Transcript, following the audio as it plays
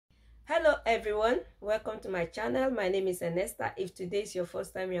Hello everyone, welcome to my channel. My name is Ernesta. If today is your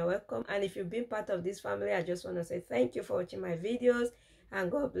first time, you're welcome, and if you've been part of this family, I just want to say thank you for watching my videos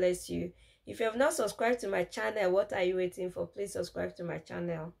and God bless you. If you have not subscribed to my channel, what are you waiting for? Please subscribe to my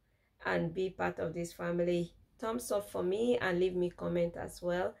channel and be part of this family. Thumbs up for me and leave me comment as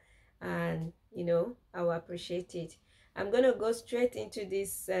well, and I will appreciate it. I'm gonna go straight into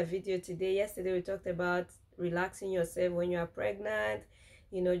this video today. Yesterday we talked about relaxing yourself when you are pregnant.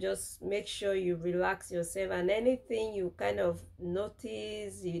 Just make sure you relax yourself, and anything you kind of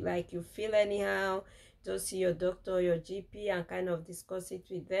notice you feel anyhow, just see your doctor or your GP and kind of discuss it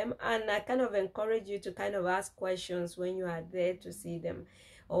with them. And I kind of encourage you to kind of ask questions when you are there to see them,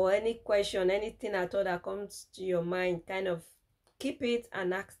 or any question, anything at all that comes to your mind, kind of keep it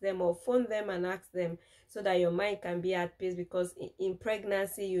and ask them, or phone them and ask them, so that your mind can be at peace. Because in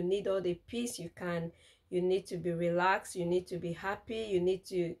pregnancy you need all the peace you can. You need to be relaxed, you need to be happy, you need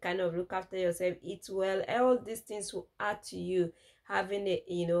to kind of look after yourself, eat well. All these things will add to you having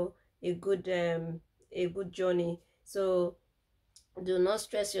a good journey. So do not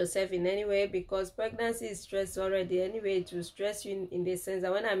stress yourself in any way, because pregnancy is stress already anyway. It will stress you in the sense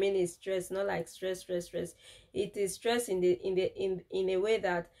that, when I mean is stress, not like stress, it is stress in a way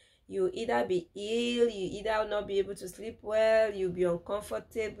that you either be ill, you either not be able to sleep well, you'll be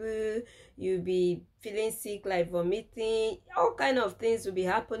uncomfortable, you'll be feeling sick, like vomiting, all kind of things will be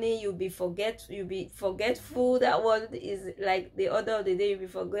happening. You'll be forgetful. That word is like the order of the day. You'll be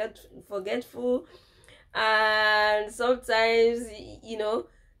forgetful. And sometimes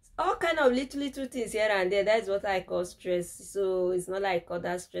all kind of little things here and there. That's what I call stress. So it's not like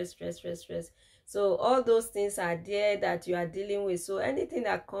other stress. So all those things are there that you are dealing with. So anything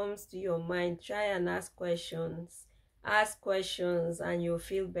that comes to your mind, try and ask questions and you'll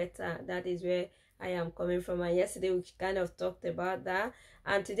feel better. That is where I am coming from. And yesterday we kind of talked about that,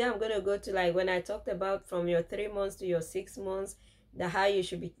 and today I'm going to go to, like, when I talked about from your 3 months to your 6 months, how you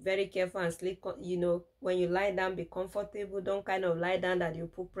should be very careful and sleep. When you lie down, be comfortable. Don't kind of lie down that you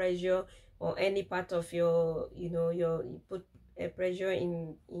put pressure on any part of your you put a pressure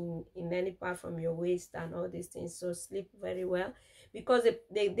in any part from your waist and all these things. So sleep very well, because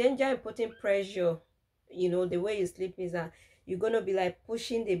the danger in putting pressure, the way you sleep, is that you're going to be like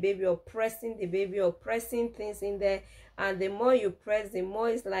pushing the baby or pressing the baby or pressing things in there. And the more you press, the more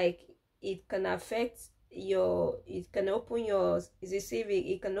it's like it can affect it can open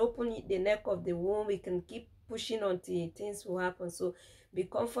it can open the neck of the womb. It can keep pushing until things will happen. So be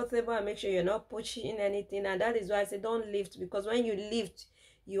comfortable and make sure you're not pushing anything. And that is why I say don't lift, because when you lift,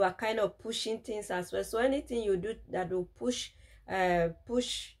 you are kind of pushing things as well. So anything you do that will push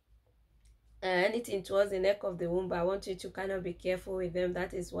anything towards the neck of the womb, I want you to kind of be careful with them.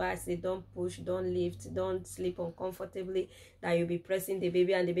 That is why I say don't push, don't lift, don't sleep uncomfortably, that you'll be pressing the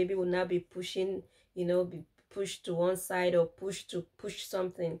baby and the baby will not be pushing, be pushed to one side or push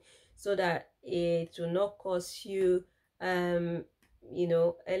something, so that it will not cause you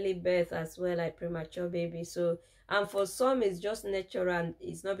early birth as well, like premature baby. So, and for some it's just natural, and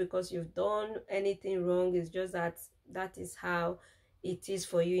it's not because you've done anything wrong. It's just that is how it is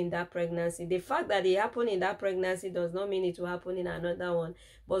for you in that pregnancy. The fact that it happened in that pregnancy does not mean it will happen in another one.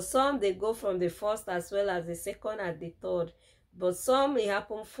 But some, they go from the first as well as the second and the third. But some, it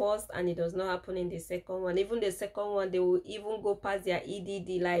happened first and it does not happen in the second one. Even the second one, they will even go past their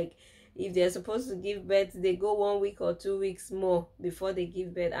EDD. Like, if they're supposed to give birth, they go 1 week or 2 weeks more before they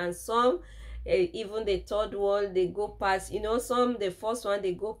give birth. And some, even the third one, they go past, some, the first one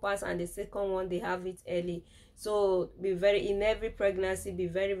they go past, and the second one they have it early. So in every pregnancy, be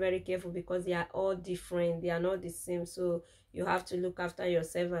very, very careful, because they are all different. They are not the same. So you have to look after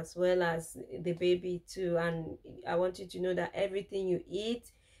yourself as well as the baby too. And I want you to know that everything you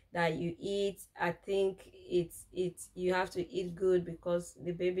eat, I think you have to eat good, because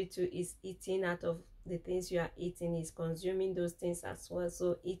the baby too is eating out of the things you are eating, is consuming those things as well.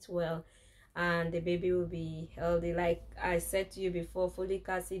 So eat well and the baby will be healthy. Like I said to you before, folic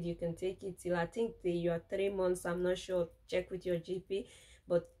acid, you can take it till I think you are 3 months. I'm not sure, check with your GP,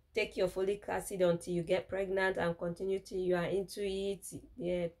 but take your folic acid until you get pregnant and continue till you are into it.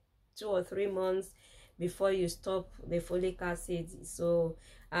 2 or 3 months before you stop the folic acid. So,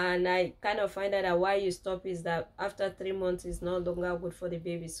 and I kind of find out that why you stop is that after 3 months is no longer good for the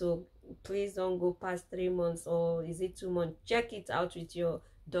baby. So please don't go past 3 months, or is it 2 months? Check it out with your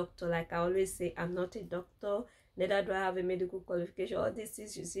doctor. Like I always say, I'm not a doctor, neither do I have a medical qualification. All these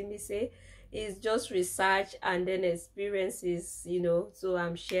things you see me say is just research and then experiences, so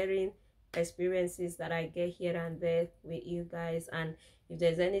I'm sharing experiences that I get here and there with you guys. And If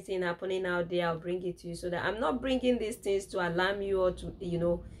there's anything happening out there, I'll bring it to you, so that I'm not bringing these things to alarm you or to,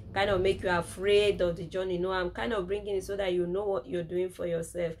 kind of make you afraid of the journey. No, I'm kind of bringing it so that you know what you're doing for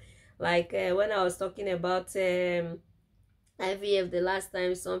yourself. Like when I was talking about IVF the last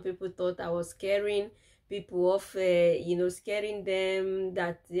time, some people thought I was scaring people off, scaring them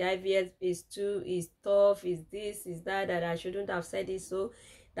that the IVF is tough, is this, is that, that I shouldn't have said it, so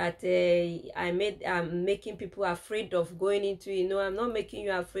that I'm making people afraid of going into it. No, I'm not making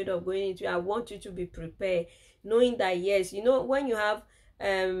you afraid of going into it. I want you to be prepared, knowing that yes, when you have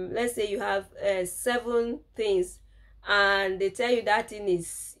let's say you have 7 things, and they tell you that thing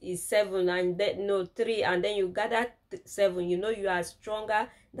is 7, and then no 3, and then you gather 7, you are stronger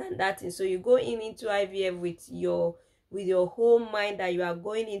than that thing. So you go into IVF with your whole mind that you are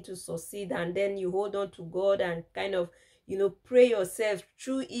going in to succeed, and then you hold on to God and kind of pray yourself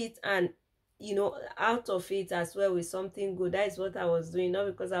through it, and out of it as well with something good. That is what I was doing, not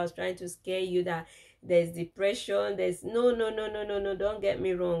because I was trying to scare you that there's depression, there's no, don't get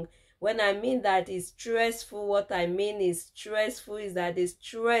me wrong. When I mean that it's stressful, what I mean is stressful is that there's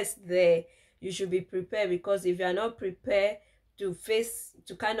stress there. You should be prepared, because if you're not prepared to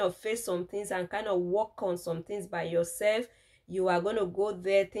kind of face some things and kind of work on some things by yourself, you are going to go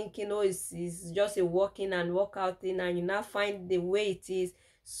there thinking, oh, it's just a walk in and walk out thing, and you now find the way it is,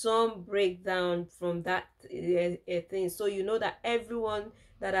 some breakdown from that thing. So you know that everyone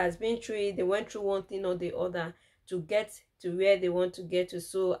that has been through it, they went through one thing or the other to get to where they want to get to.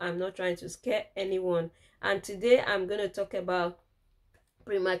 So I'm not trying to scare anyone. And today I'm going to talk about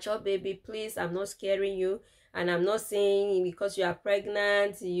premature baby. Please, I'm not scaring you, and I'm not saying because you are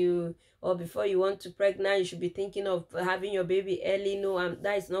pregnant, or before you want to pregnant, you should be thinking of having your baby early. No,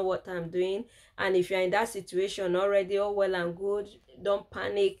 that is not what I'm doing. And if you're in that situation already, all well and good, don't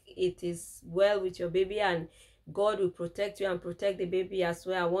panic. It is well with your baby, and God will protect you and protect the baby as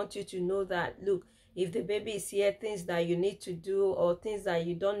well. I want you to know that, look, if the baby is here, things that you need to do or things that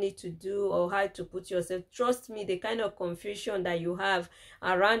you don't need to do, or how to put yourself, trust me, the kind of confusion that you have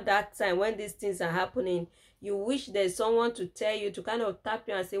around that time when these things are happening, you wish there's someone to tell you, to kind of tap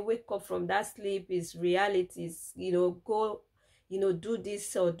you and say, wake up from that sleep, is realities, go, do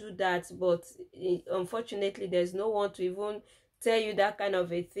this or do that. But unfortunately, there's no one to even tell you that kind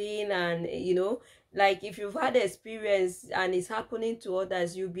of a thing. And like if you've had experience and it's happening to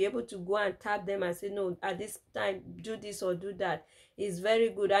others, you'll be able to go and tap them and say, no, at this time do this or do that. It's very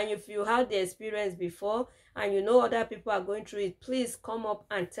good. And if you had the experience before and other people are going through it, please come up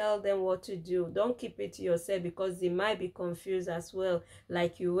and tell them what to do. Don't keep it to yourself, because they might be confused as well,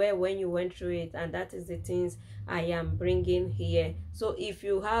 like you were when you went through it. And that is the things I am bringing here. So if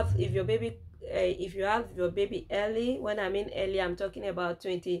you have your baby early, when I mean early, I'm talking about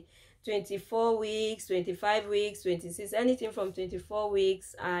 24 weeks, 25 weeks, 26, anything from 24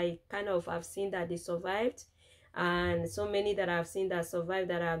 weeks. I kind of have seen that they survived, and so many that I've seen that survived,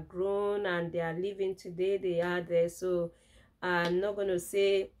 that are grown and they are living today, they are there. So I'm not going to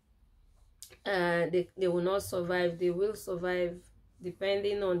say they will not survive. They will survive,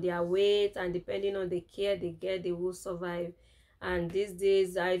 depending on their weight and depending on the care they get, they will survive. And these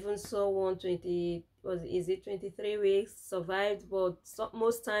days I even saw one 23 weeks survived. But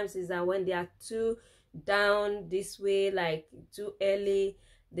most times is that when they are too down this way, like too early,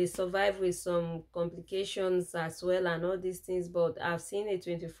 they survive with some complications as well and all these things. But I've seen a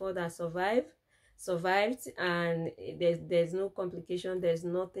 24 that survived, and there's no complication, there's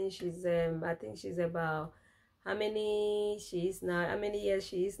nothing. She's I think she's about how many years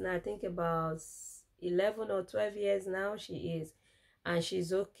she is now. I think about 11 or 12 years now she is, and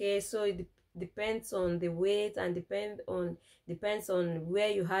she's okay. So it depends on the weight, and depends on where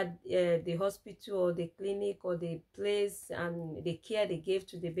you had the hospital or the clinic or the place, and the care they gave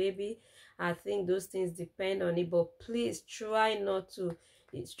to the baby. I think those things depend on it. But please try not to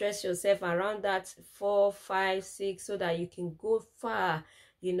stress yourself around that 4, 5, 6, so that you can go far,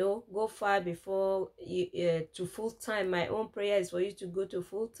 go far before you to full time. My own prayer is for you to go to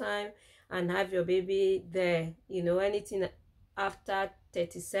full time and have your baby there. Anything after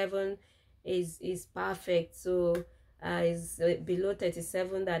 37 is perfect. So is below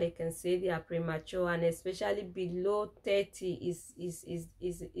 37 that they can say they are premature, and especially below 30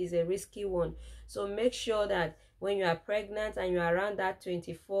 is a risky one. So make sure that when you are pregnant and you're around that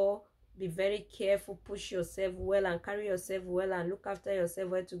 24, be very careful, push yourself well and carry yourself well and look after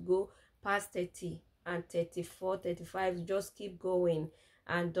yourself well to go past 30 and 34, 35. Just keep going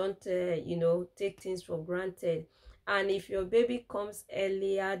and don't take things for granted. And if your baby comes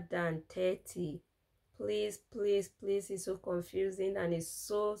earlier than 30, please, it's so confusing, and it's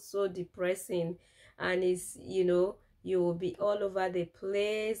so depressing, and it's you will be all over the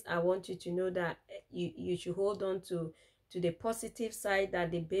place. I want you to know that you should hold on to the positive side,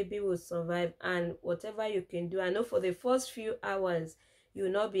 that the baby will survive, and whatever you can do. I know for the first few hours you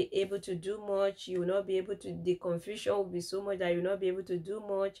will not be able to do much. You will not be able to, the confusion will be so much that you will not be able to do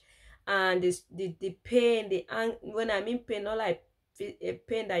much. And the pain, when I mean pain, not like a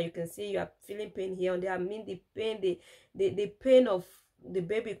pain that you can see you are feeling pain here and there. I mean the pain, the pain of the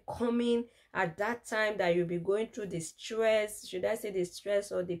baby coming at that time, that you'll be going through the stress, should I say the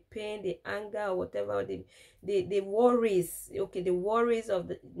stress, or the pain, the anger, or whatever, the worries. Okay, the worries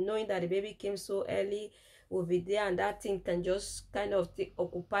of knowing that the baby came so early will be there, and that thing can just kind of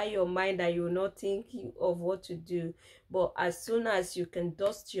occupy your mind, that you will not think of what to do. But as soon as you can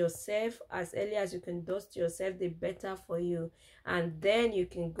dust yourself, as early as you can dust yourself, the better for you. And then you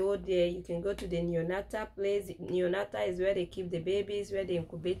can go there, you can go to the neonatal place. Neonatal is where they keep the babies, where the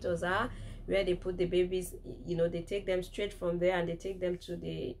incubators are, where they put the babies. You know, they take them straight from there and they take them to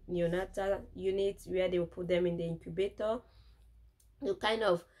the neonatal unit, where they will put them in the incubator. You kind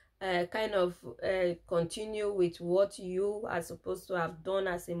of continue with what you are supposed to have done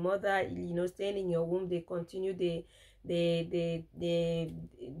as a mother, you know, staying in your womb. They continue the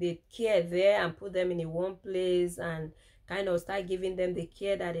care there, and put them in a warm place, and kind of start giving them the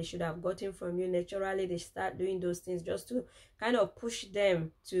care that they should have gotten from you naturally. They start doing those things just to kind of push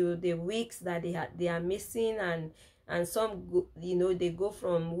them to the weeks that they are missing. And some go, you know, they go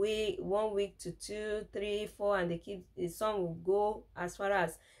from 1 week to 2, 3, 4, and some will go as far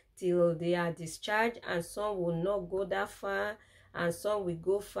as till they are discharged, and some will not go that far, and some will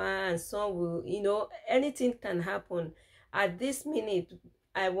go far, and some will, you know, anything can happen. At this minute,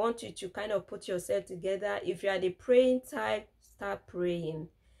 I want you to kind of put yourself together. If you are the praying type, start praying.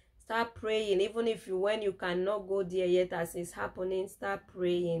 Start praying. Even if when you cannot go there yet as it's happening, start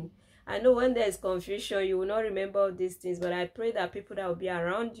praying. I know when there's confusion, you will not remember all these things, but I pray that people that will be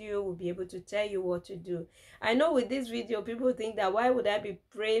around you will be able to tell you what to do. I know with this video, people think that why would I be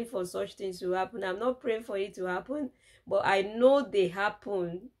praying for such things to happen? I'm not praying for it to happen, but I know they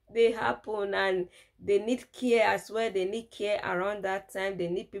happen. They happen, and they need care as well. They need care around that time. They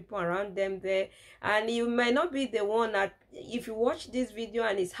need people around them there. And you might not be the one that, if you watch this video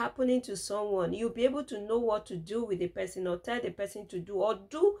and it's happening to someone, you'll be able to know what to do with the person, or tell the person to do, or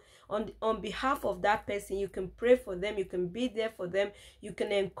do on behalf of that person. You can pray for them, you can be there for them, you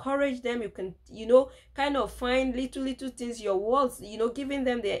can encourage them, you can, you know, kind of find little things, your words, you know, giving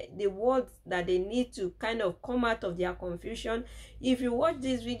them the words that they need to kind of come out of their confusion. If you watch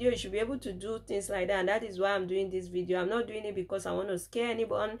this video, you should be able to do things like that. And that is why I'm doing this video. I'm not doing it because I want to scare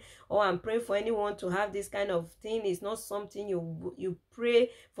anyone, or I'm praying for anyone to have this kind of thing. It's not something you pray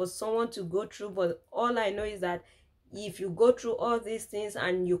for someone to go through. But all I know is that if you go through all these things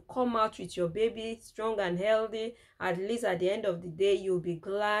and you come out with your baby strong and healthy, at least at the end of the day, you'll be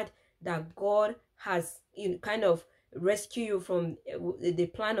glad that God has, you know, kind of rescue you from the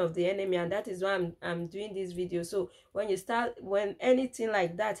plan of the enemy. And that is why I'm doing this video. So when anything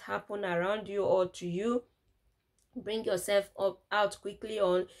like that happen around you or to you, bring yourself out quickly.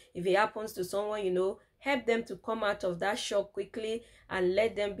 On if it happens to someone, you know, help them to come out of that shock quickly, and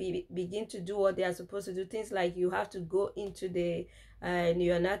let them begin to do what they are supposed to do. Things like you have to go into the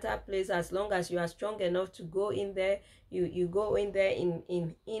neonatal place. As long as you are strong enough to go in there, you go in there.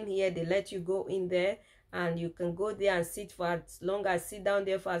 In here, they let you go in there, and you can go there and sit down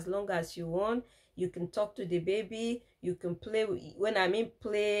there for as long as you want. You can talk to the baby, you can play. When I mean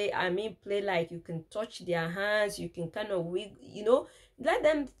play like you can touch their hands, you can kind of you know, let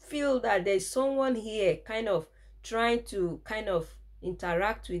them feel that there's someone here kind of trying to kind of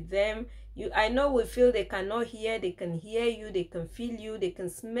interact with them. I know we feel they cannot hear, they can hear you, they can feel you, they can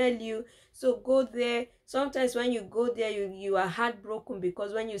smell you. So go there. Sometimes when you go there, you are heartbroken,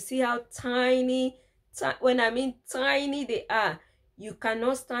 because when you see how tiny they are, you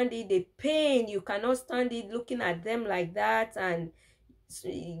cannot stand it, the pain, you cannot stand it looking at them like that. And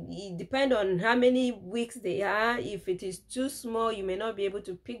it depends on how many weeks they are. If it is too small, you may not be able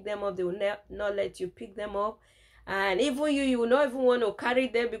to pick them up. They will not let you pick them up. And even you will not even want to carry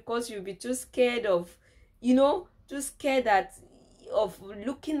them, because you'll be too scared of, you know, of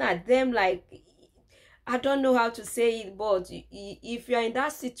looking at them. Like, I don't know how to say it, but if you're in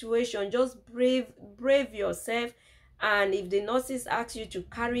that situation, just brave yourself. And if the nurses ask you to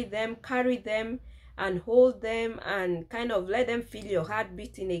carry them and hold them, and kind of let them feel your heart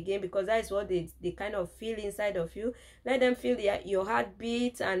beating again, because that is what they kind of feel inside of you. Let them feel your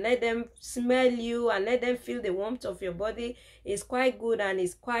heartbeat, and let them smell you, and let them feel the warmth of your body. It's quite good, and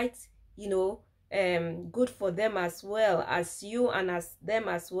it's quite, you know, good for them as well, as you and as them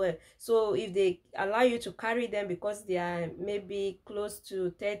as well. So if they allow you to carry them because they are maybe close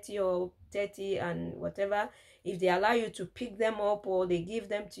to 30 or 30 and whatever, if they allow you to pick them up or they give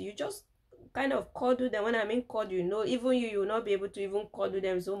them to you, just kind of cuddle them. When I mean cuddle, you know, even you will not be able to even cuddle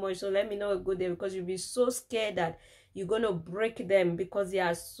them so much. So let me not go there, because you'll be so scared that you're going to break them because they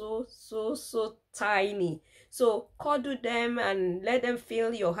are so tiny. So cuddle them and let them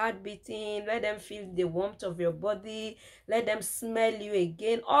feel your heart beating, let them feel the warmth of your body, let them smell you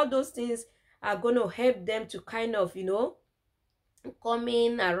again. All those things are going to help them to kind of, you know,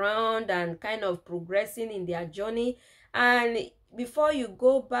 coming around and kind of progressing in their journey. And before you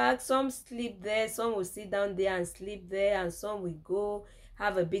go back, some sleep there, some will sit down there and sleep there, and some will go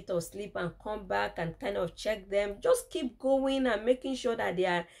have a bit of sleep and come back and kind of check them. Just keep going and making sure that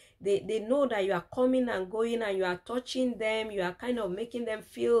they know that you are coming and going, and you are touching them, you are kind of making them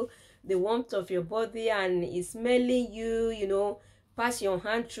feel the warmth of your body, and is smelling you, you know, pass your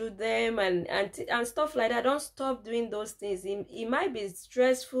hand through them and stuff like that. Don't stop doing those things. It might be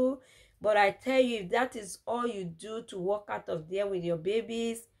stressful, but I tell you, if that is all you do to walk out of there with your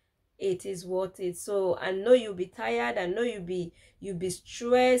babies, it is worth it. So I know you'll be tired, I know you'll be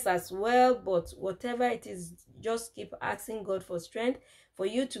stressed as well, but whatever it is, just keep asking God for strength for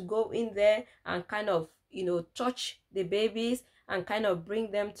you to go in there and kind of, you know, touch the babies and kind of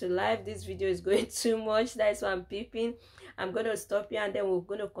bring them to life. This video is going too much, that's why I'm peeping. I'm going to stop here, and then we're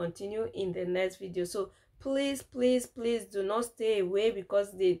going to continue in the next video. So please do not stay away,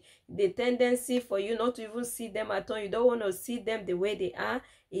 because the tendency for you not to even see them at all, you don't want to see them the way they are,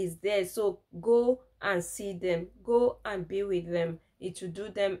 is there. So go and see them, go and be with them. It will do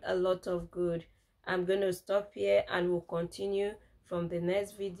them a lot of good. I'm going to stop here, and we'll continue from the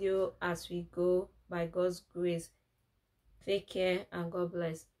next video as we go, by God's grace. Take care and God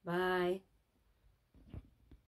bless. Bye.